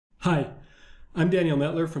Hi, I'm Daniel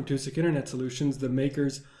Metler from 2sec Internet Solutions, the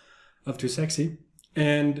makers of 2sexy,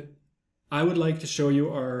 and I would like to show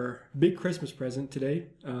you our big Christmas present today,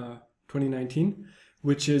 2019,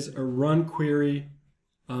 which is a run query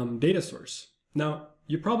data source. Now,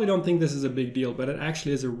 you probably don't think this is a big deal, but it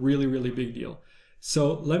actually is a really, really big deal.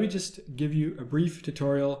 So let me just give you a brief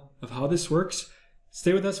tutorial of how this works.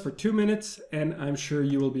 Stay with us for 2 minutes, and I'm sure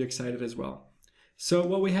you will be excited as well. So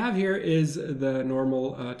what we have here is the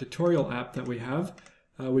normal tutorial app that we have,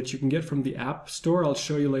 which you can get from the App Store. I'll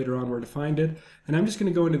show you later on where to find it. And I'm just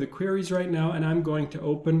going to go into the queries right now, and I'm going to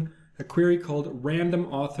open a query called Random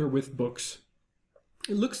Author with Books.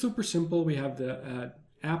 It looks super simple. We have the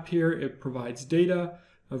app here. It provides data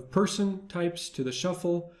of person types to the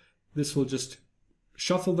shuffle. This will just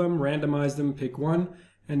shuffle them, randomize them, pick one,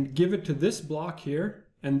 and give it to this block here.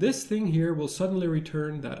 And this thing here will suddenly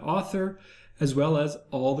return that author, as well as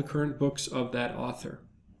all the current books of that author.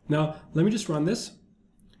 Now, let me just run this.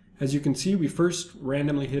 As you can see, we first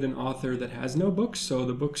randomly hit an author that has no books, so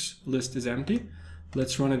the books list is empty.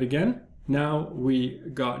 Let's run it again. Now we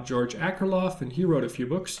got George Akerlof, and he wrote a few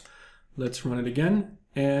books. Let's run it again.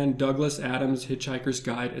 And Douglas Adams, Hitchhiker's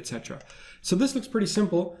Guide, etc. So this looks pretty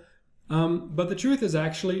simple, but the truth is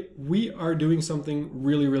actually we are doing something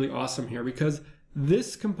really, really awesome here, because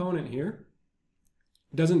this component here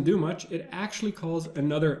doesn't do much. It actually calls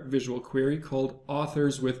another visual query called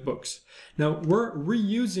authors with books. Now we're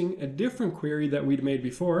reusing a different query that we'd made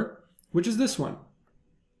before, which is this one.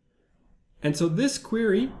 And so this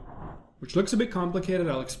query, which looks a bit complicated,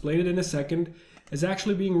 I'll explain it in a second, is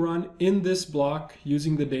actually being run in this block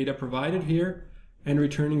using the data provided here and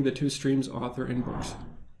returning the two streams author and books.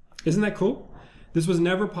 Isn't that cool? This was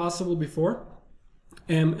never possible before.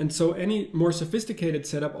 And so any more sophisticated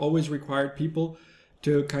setup always required people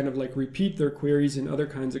to kind of like repeat their queries in other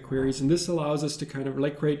kinds of queries. And this allows us to kind of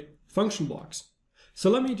like create function blocks. So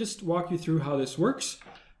let me just walk you through how this works,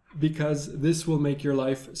 because this will make your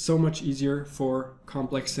life so much easier for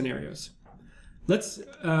complex scenarios. Let's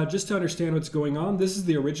just to understand what's going on. This is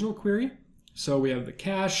the original query. So we have the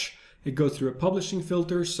cache. It goes through a publishing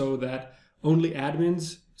filter so that only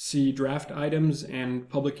admins see draft items and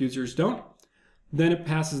public users don't. Then it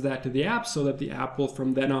passes that to the app so that the app will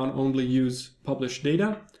from then on only use published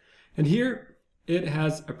data. And here it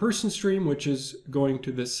has a person stream, which is going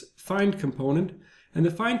to this find component. And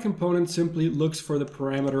the find component simply looks for the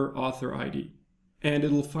parameter author ID. And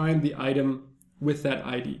it'll find the item with that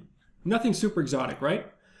ID. Nothing super exotic,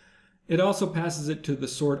 right? It also passes it to the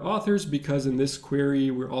sort authors, because in this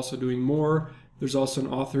query we're also doing more. There's also an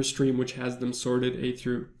author stream which has them sorted A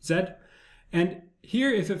through Z. And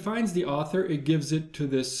here, if it finds the author, it gives it to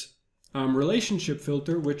this relationship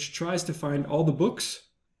filter, which tries to find all the books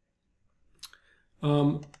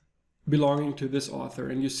belonging to this author.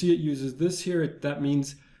 And you see it uses this here. That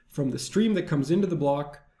means from the stream that comes into the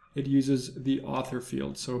block, it uses the author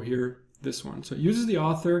field. So here, this one. So it uses the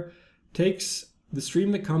author, takes the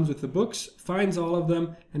stream that comes with the books, finds all of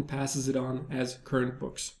them, and passes it on as current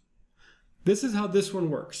books. This is how this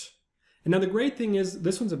one works. And now the great thing is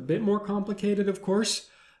this one's a bit more complicated, of course,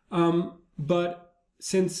 but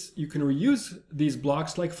since you can reuse these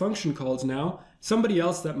blocks like function calls now, somebody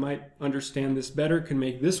else that might understand this better can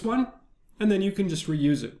make this one, and then you can just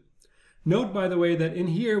reuse it. Note, by the way, that in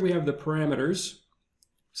here we have the parameters.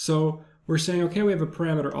 So we're saying, okay, we have a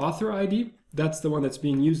parameter author ID. That's the one that's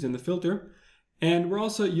being used in the filter. And we're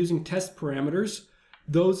also using test parameters.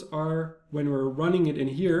 Those are when we're running it in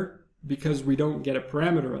here, because we don't get a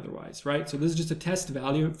parameter otherwise, right? So this is just a test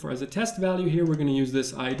value. As a test value here, we're going to use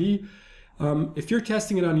this ID. If you're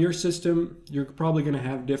testing it on your system, you're probably going to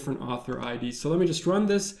have different author IDs. So let me just run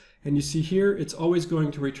this, and you see here, it's always going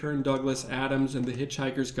to return Douglas Adams and the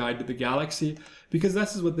Hitchhiker's Guide to the Galaxy, because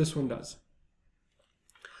this is what this one does.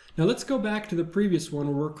 Now let's go back to the previous one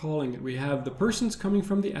where we're calling it. We have the persons coming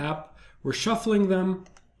from the app. We're shuffling them.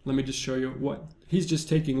 Let me just show you what. He's just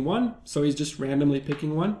taking one, so he's just randomly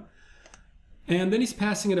picking one. And then he's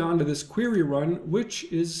passing it on to this QueryRun, which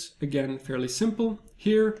is, again, fairly simple.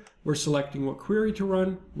 Here, we're selecting what query to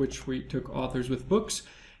run, which we took authors with books.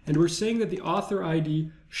 And we're saying that the author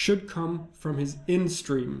ID should come from his in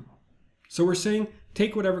stream. So we're saying,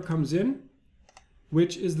 take whatever comes in,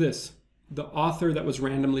 which is this, the author that was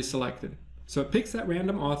randomly selected. So it picks that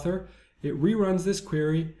random author, it reruns this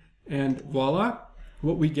query, and voila,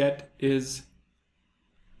 what we get is,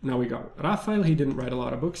 now we got Raphael. He didn't write a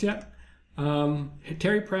lot of books yet.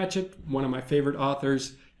 Terry Pratchett, one of my favorite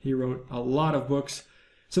authors, he wrote a lot of books.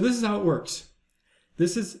 So this is how it works.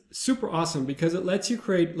 This is super awesome because it lets you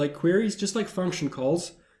create like queries just like function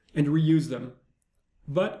calls and reuse them,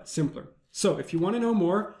 but simpler. So if you want to know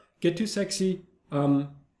more, get Too Sexy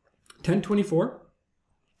 1024.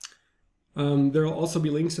 There will also be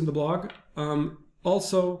links in the blog.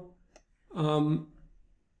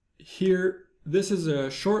 Here, this is a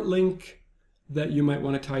short link that you might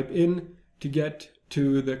want to type in to get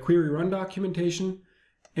to the QueryRun documentation.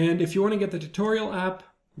 And if you want to get the tutorial app,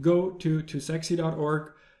 go to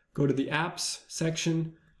toosexy.org, go to the apps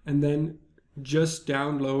section, and then just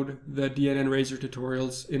download the DNN Razor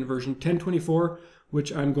tutorials in version 1024,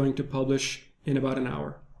 which I'm going to publish in about an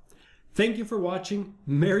hour. Thank you for watching.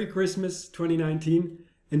 Merry Christmas 2019.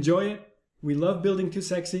 Enjoy it. We love building Too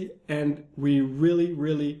Sexy, and we really,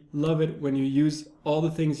 really love it when you use all the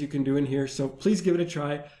things you can do in here. So please give it a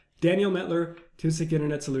try. Daniel Mettler, Too Sick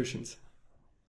Internet Solutions.